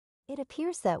It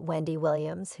appears that Wendy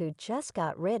Williams, who just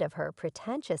got rid of her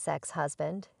pretentious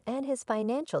ex-husband and his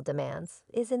financial demands,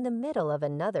 is in the middle of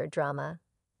another drama.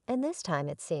 And this time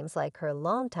it seems like her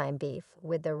longtime beef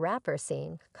with the rapper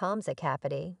scene, Kamza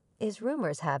Kapady, is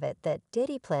rumors have it that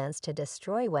Diddy plans to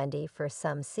destroy Wendy for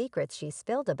some secrets she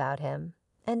spilled about him,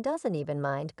 and doesn't even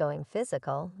mind going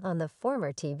physical on the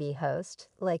former TV host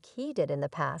like he did in the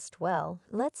past. Well,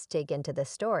 let's dig into the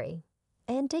story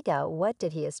and dig out what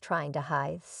Diddy is trying to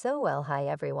hide so well. Hi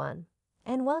everyone,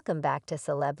 and welcome back to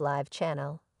Celeb Live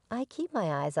channel. I keep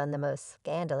my eyes on the most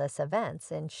scandalous events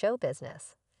in show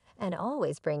business and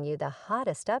always bring you the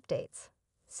hottest updates.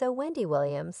 So Wendy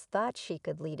Williams thought she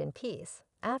could lead in peace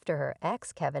after her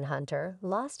ex Kevin Hunter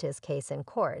lost his case in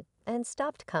court and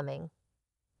stopped coming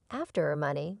after her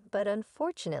money, but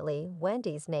unfortunately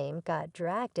Wendy's name got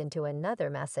dragged into another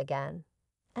mess again,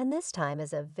 and this time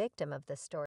as a victim of the story.